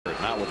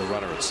out with the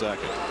runner at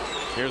second.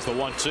 Here's the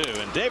 1-2,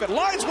 and David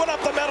lines one up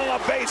the middle, a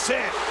base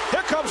hit.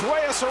 Here comes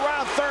Reyes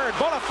around third.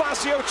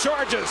 Bonifacio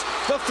charges.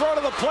 The throw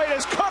to the plate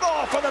is cut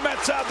off, and the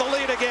Mets have the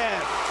lead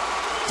again.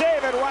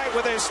 David Wright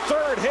with his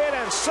third hit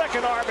and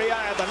second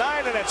RBI of the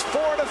night, and it's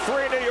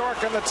 4-3 New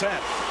York in the 10th.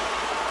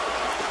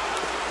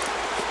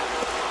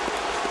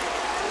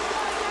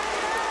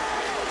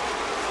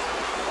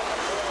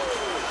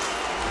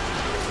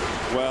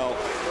 Well,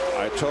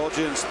 I told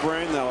you in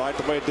spring that I liked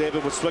the way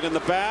David was swinging the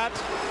bat.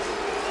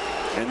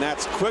 And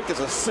that's quick as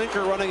a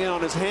sinker running in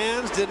on his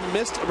hands. Didn't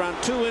miss around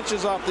 2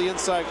 inches off the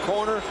inside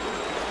corner.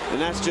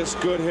 And that's just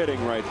good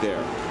hitting right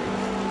there.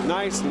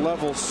 Nice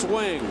level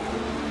swing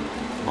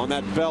on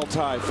that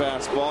bell-tie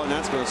fastball. And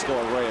that's going to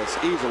score Reyes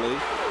easily.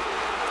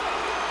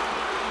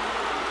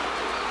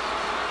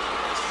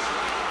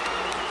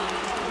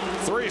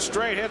 Three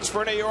straight hits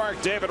for New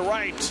York. David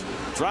Wright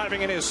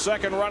driving in his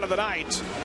second run of the night.